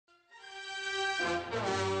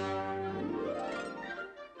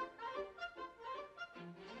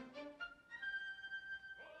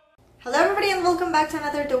Hello everybody and welcome back to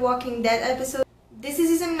another The Walking Dead episode. This is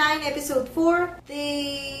season 9 episode 4.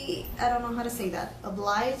 I don't know how to say that.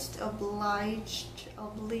 Obliged.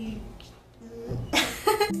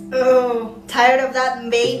 Oh, tired of that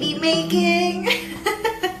baby making.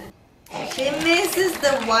 She misses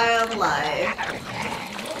the wildlife.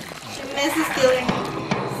 She misses killing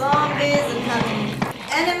zombies and having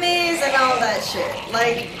enemies and all that shit.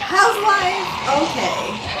 Like, housewife,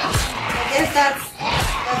 okay. I guess that's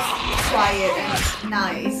quiet and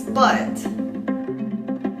nice, but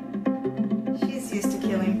she's used to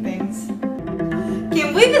killing things.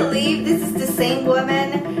 Can we believe this is the same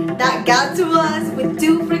woman that got to us with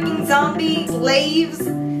 2 freaking zombie slaves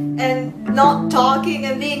and not talking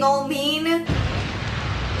and being all mean?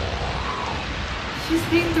 She's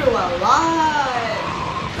been through a lot.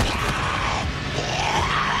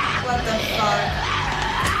 What the fuck?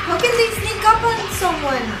 How can they sneak up on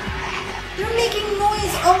someone? They're making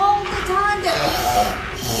noise all the time.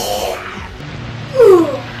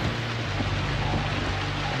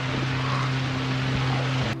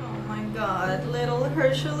 Oh my god, little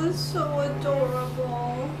Herschel is so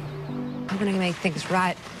adorable. I'm gonna make things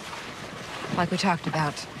right, like we talked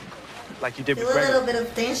about. Like you did with Feel a Gregor. little bit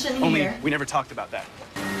of tension here. Only we never talked about that.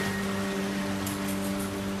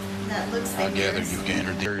 That looks I gather dangerous. you gained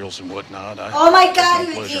materials and whatnot. Oh my god,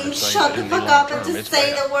 Eugene, shut the fuck up and just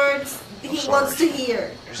say the words he wants to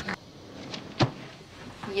hear.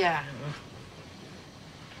 Yeah.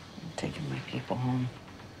 I'm taking my people home.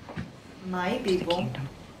 My To the people? kingdom.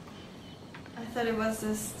 I thought it was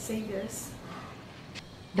the saviors.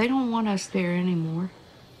 They don't want us there anymore.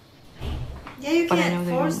 Yeah, you But I know can't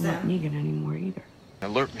they force don't want them. Negan anymore either.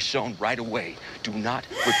 Alert Michonne right away. Do not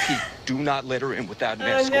repeat. Do not let her in without an Oh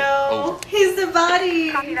escort. no, Over. he's the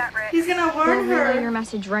body. Copy that, Rick. He's gonna warn We'll relay your her.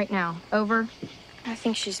 message right now. Over. I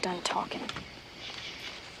think she's done talking.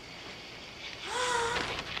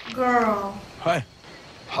 Girl. Hey,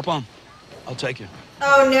 hop on. I'll take you.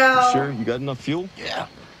 Oh no. Sure, you got enough fuel? Yeah.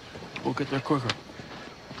 We'll get there quicker.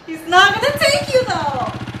 He's not gonna take you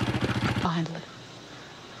though. I'll handle it.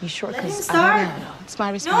 You sure? Let him 'Cause start. I don't know. It's my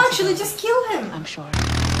No, responsibility. actually, just kill him. I'm sure.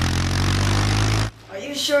 Are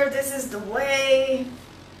you sure this is the way?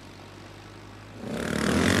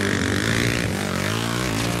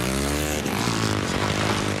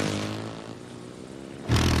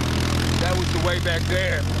 That was the way back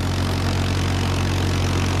there.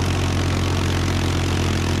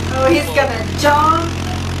 Oh, he's gonna jump.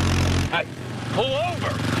 Hey, pull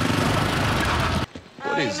over.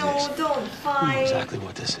 What is I know, this? don't I know fight. exactly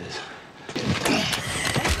what this is.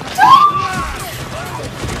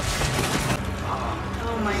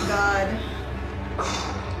 Oh my god.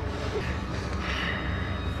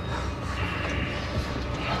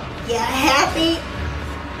 Yeah, happy?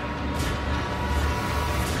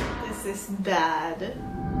 This is bad.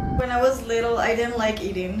 When I was little, I didn't like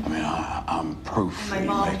eating. I mean, I'm proof My that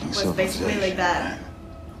you're mom making was basically like that. man.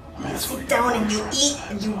 I mean, that's what Sit you're down and you for, eat man.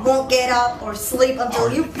 and That's you what won't get up or sleep until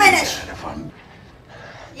hard you to do finish. that if I'm-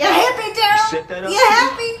 You happy, Daryl? set that up You for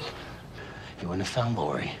me? happy? You wouldn't have found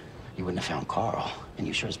Lori. You wouldn't have found Carl. And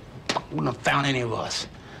you sure as wouldn't have found any of us.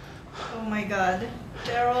 Oh my god.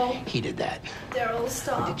 Daryl, He did that. Daryl, Or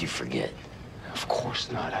stop. did you forget? Of course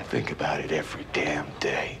not. I think about it every damn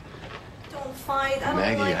day. Don't fight. I don't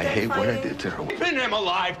Maggie, like I that hate what I fighting. did to her. Keeping him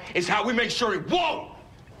alive is how we make sure he won't.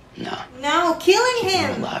 No. No, killing Keeping him.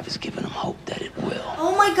 him alive is giving him hope that it will.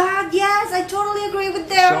 Oh my god, yes, I totally agree with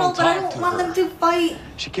Daryl, Don't but I talk don't to want her. them to fight.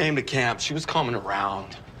 She came to camp. She was coming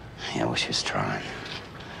around. Yeah, well, she was trying.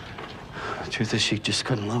 The truth is, she just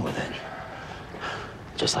couldn't live with it.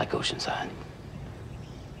 Just like Oceanside.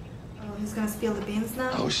 Oh, he's gonna spill the beans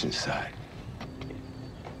now? Oceanside.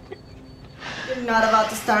 You're not about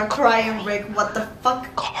to start crying, Rick. What the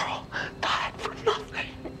fuck? Carl died for nothing.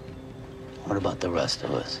 What about the rest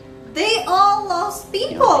of us? They all lost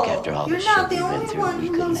people. You know, like after all You're the not shit the we've been only through, one we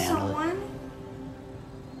who couldn't lost handle it. someone.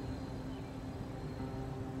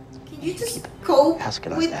 Can you just cope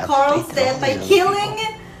asking us with to have Carl's faith in all death by these other killing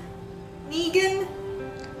Negan?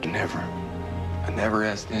 Never. I never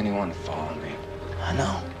asked anyone to follow me. I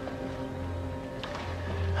know.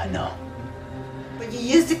 I know. But you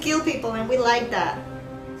used to kill people and we like that.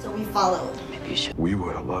 So we followed. Maybe you should. We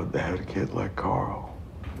would have loved to have a kid like Carl.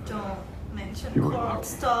 Don't mention You were Carl. lucky.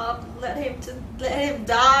 Stop. Let him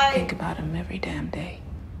die. Think about him every damn day.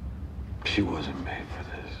 She wasn't made for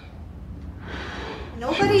this.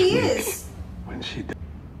 Nobody She was weak is. when she died.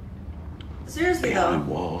 Seriously Behind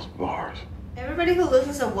though. walls, bars. Everybody who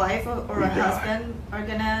loses a wife or a husband are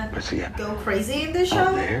gonna go crazy in this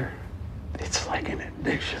show. There, it's like an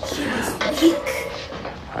addiction. She was weak.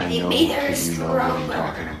 I It know made her you know what I'm stronger.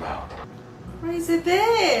 talking about. Crazy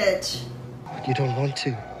bitch. You don't want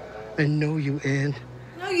to. I know you, Anne.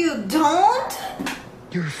 No, you don't.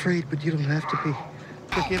 You're afraid, but you don't have to be.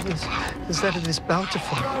 Forgiveness is that it is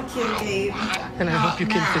bountiful. Don't kill Gabe. And I hope you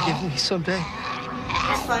can Now. forgive me someday.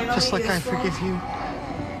 It's finally Just like I useful. forgive you.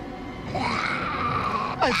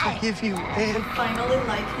 I forgive you, Anne. Finally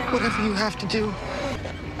like him. Whatever you have to do.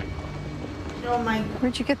 Oh my.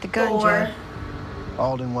 Where'd you get the gun, Or Joe?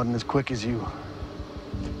 Alden wasn't as quick as you.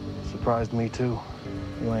 Surprised me too.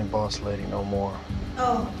 You ain't boss lady no more.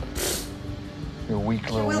 oh, You're a weak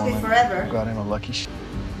she little will be woman. forever. You got in a lucky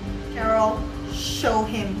Carol, show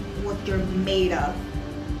him what you're made of,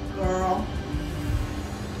 girl.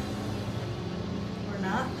 Or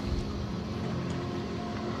not.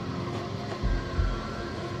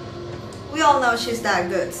 We all know she's that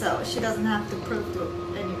good, so she doesn't have to prove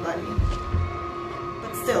to anybody.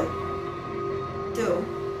 But still, do.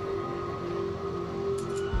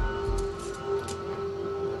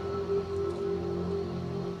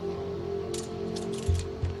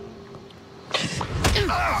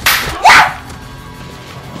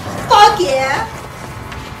 Fuck yeah!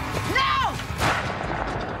 No!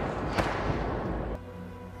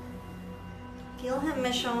 Kill him,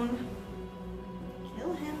 Michonne.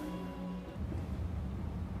 Kill him.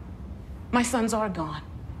 My sons are gone.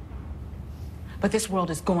 But this world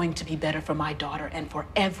is going to be better for my daughter and for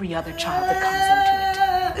every other child that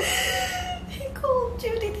comes into it. He called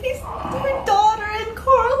Judy his her daughter and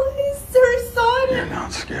Carl is her son. You're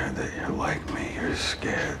not scared that you're like me. You're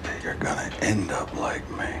scared that you're gonna end up like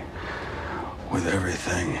me. With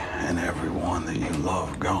everything and everyone that you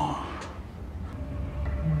love gone.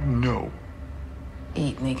 No.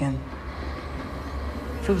 Eat, Negan.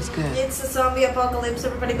 Food's good. It's a zombie apocalypse.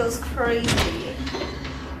 Everybody goes crazy.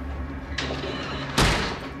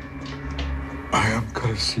 I am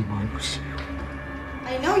gonna see my receiver.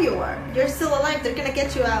 I know you are. You're still alive. They're gonna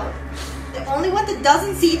get you out. The only one that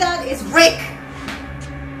doesn't see that is Rick.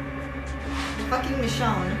 Fucking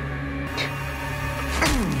Michonne.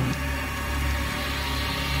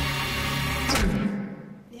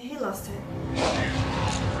 Yeah, he lost it.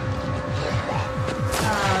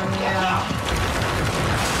 Yeah.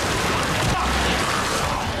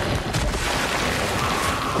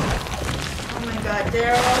 Oh my god,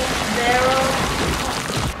 Daryl.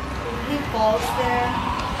 If he falls there,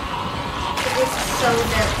 it is so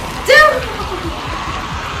dead. Daryl!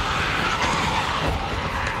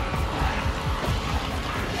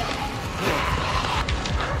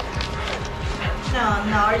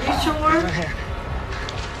 No, are you sure?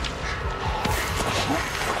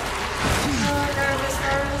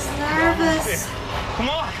 Oh, nervous. Come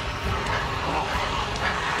on.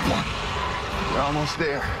 We're almost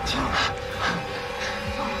there.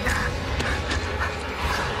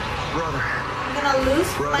 Brother. I'm gonna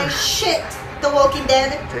lose my shit, The Walking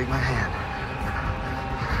Dead. Take my hand.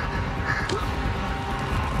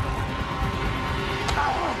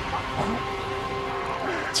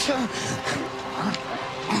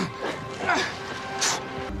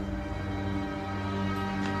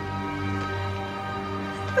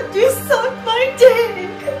 But you suck my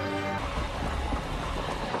dick.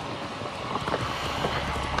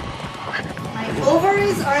 My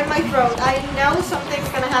ovaries are in my throat. I know something's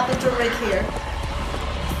gonna happen to Rick here.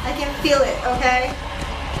 I can feel it, okay?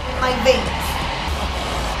 In my veins.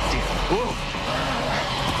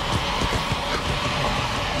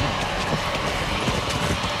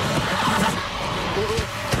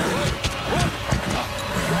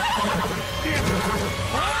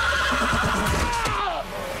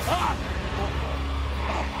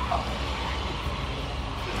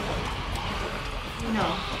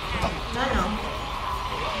 No.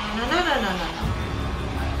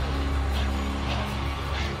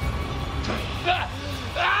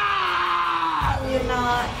 You're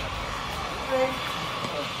not. Rick.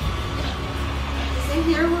 Is it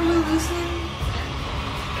here where we're losing?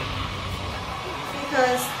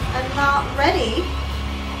 Because I'm not ready.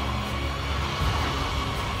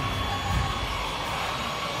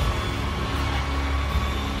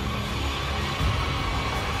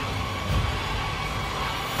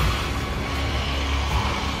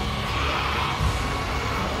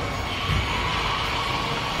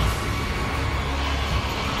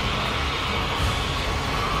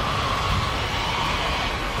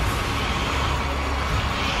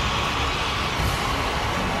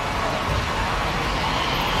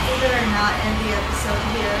 End the episode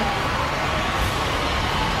here.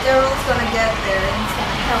 Daryl's gonna get there and he's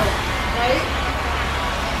gonna help right?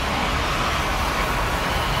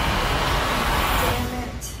 Damn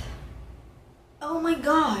it. Oh my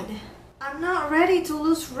god. I'm not ready to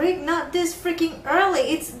lose Rick, not this freaking early.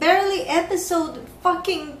 It's barely episode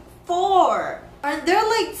fucking 4. Aren't there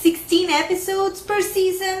like 16 episodes per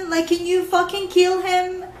season? Like, can you fucking kill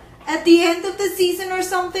him at the end of the season or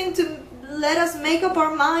something to let us make up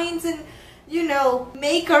our minds and, you know,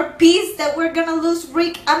 make our peace that we're gonna lose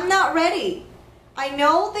Rick? I'm not ready. I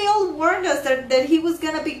know they all warned us that he was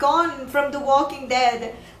gonna be gone from The Walking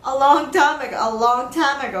Dead a long time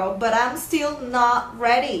ago, but I'm still not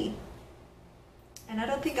ready. And I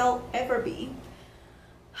don't think I'll ever be.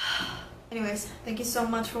 Anyways, thank you so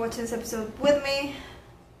much for watching this episode with me.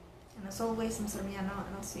 And as always, I'm Sora Miyano,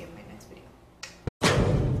 and I'll see you in my next video.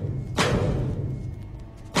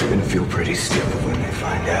 They're gonna feel pretty stupid when they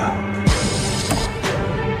find out.